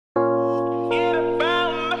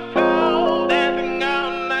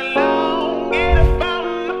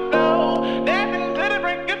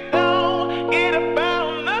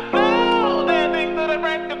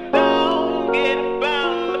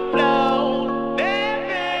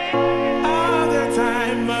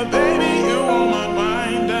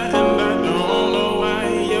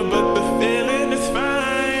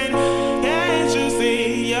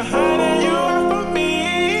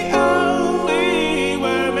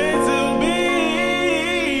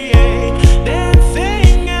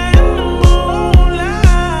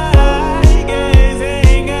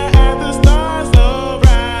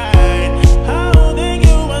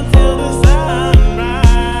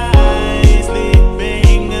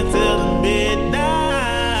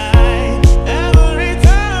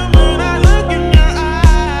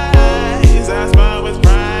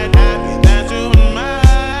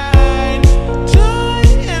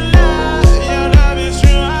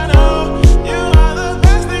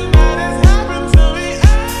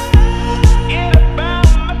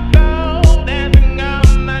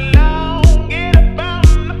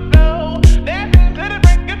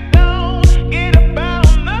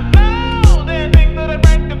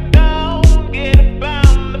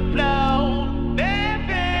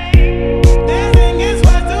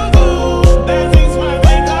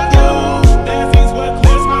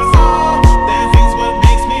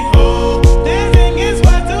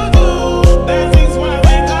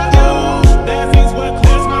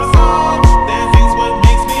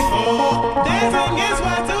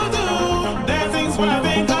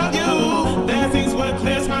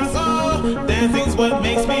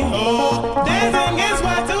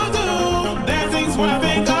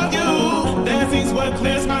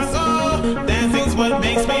what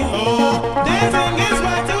makes me whole. Dancing is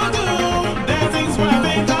what to do. Dancing's what I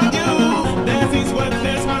think of you. Dancing's what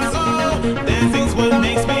clears my soul. Dancing's what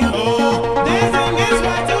makes me whole. Dancing is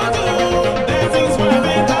what to do. Dancing's what I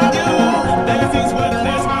think of you. Dancing's what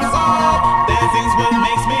clears my soul. Dancing's what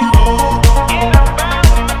makes me whole. Get up on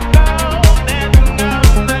the floor, dancing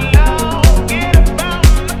on the low. Get up on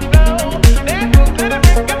the floor, dancing to the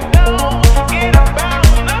break of dawn. Get up on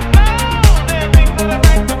the floor, dancing to the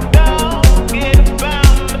break of dawn. Get up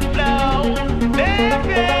on the floor, dancing.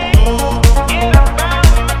 Get up on the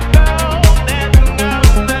floor, dancing on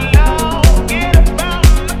the low. Get up on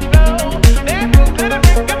the floor, dancing to the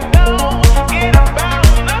break of dawn. Get up on the floor,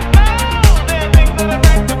 dancing to the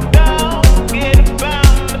break of dawn. Get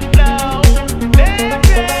up on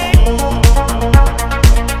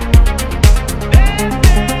the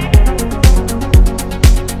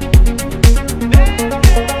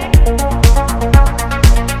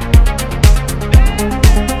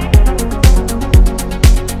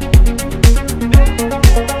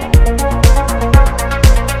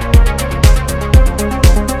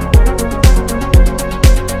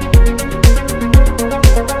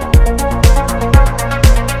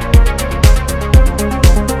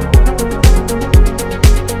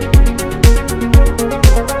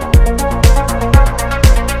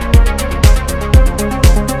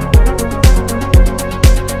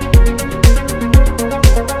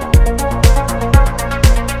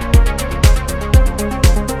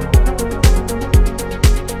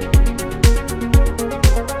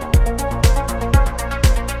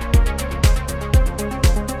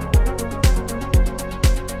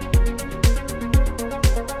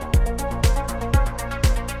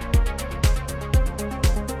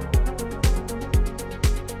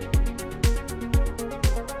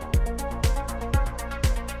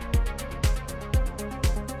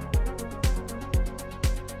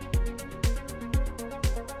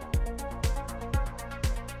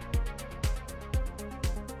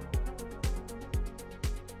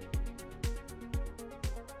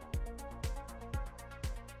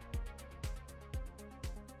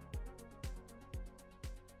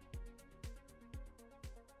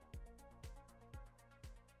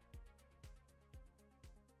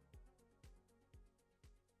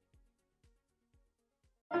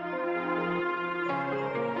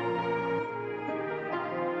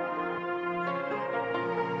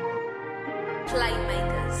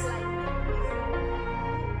Playmakers.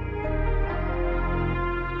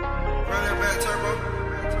 Run that back, turbo.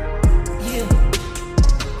 Yeah,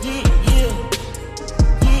 yeah, yeah,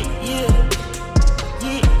 yeah, yeah,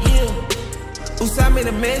 yeah, yeah. Usami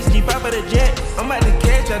the mess, G pop of the jet. I'm about to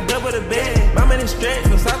catch, I double the bed. My man is stretched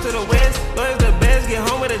from south to the west. Lawyers the best, get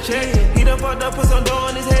home with a check. He done fucked up, put some dough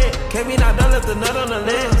on his head. KB not done, left a nut on the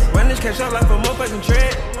lens. Run this cash out like a motherfucking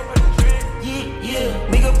tread. Yeah,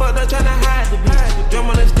 nigga fucked up tryna hide the bitch. Drum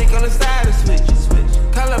on the stick on the side of switch.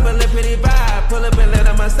 Call up a little pretty vibe, pull up and let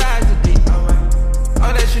her massage the dick.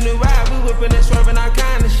 All that you knew ride, we whipping and swerving all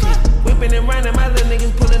kind of shit. Whipping and running, my little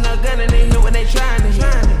niggas pulling up gun and they hit when they trying to hit.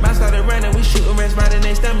 Mine started running, we shooting rats right in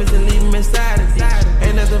their stomachs and leave them inside the ditch.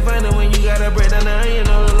 Ain't nothing funny when you gotta break down the onion,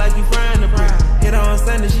 don't look like you frying the brick. Hit her on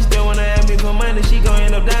Sunday, she still wanna ask me for money, she gon'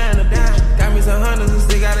 end up dying a bitch. Got me some hundreds and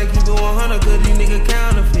still gotta keep it 100 cause these niggas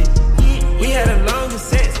counterfeit. We had the longest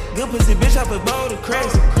sex, good pussy bitch off a bowl of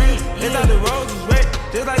cracks. It's like the rose was wet,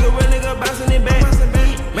 just like a real nigga bouncing it back.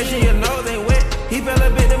 Make sure your nose ain't wet, he fell a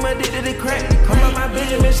bit, them addicted to crack. Come on my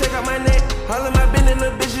Benjamin, shake out my neck, all of my business,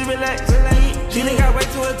 little bitches relax. She done got way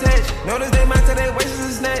too attached, notice they might tell they waist is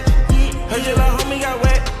a snatch. Heard your little homie got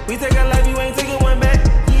wet, we take a life, you ain't taking one back.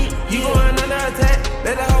 You going under attack,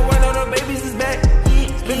 let the whole world know the babies is back.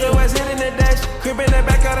 Spin your ass hitting the dash, crib in the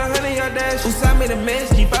back, got 100 yard dash. Usami the mess,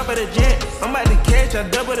 G5 of the jet. I'm about to catch, I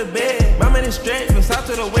double the bed. My man is stretched from south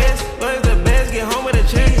to the west. Lawyers the best, get home with a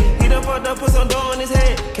check. He done fucked up, put some dough on his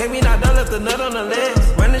head. KB not done, left a nut on the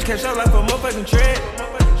legs. Run this cash out like a motherfucking tread.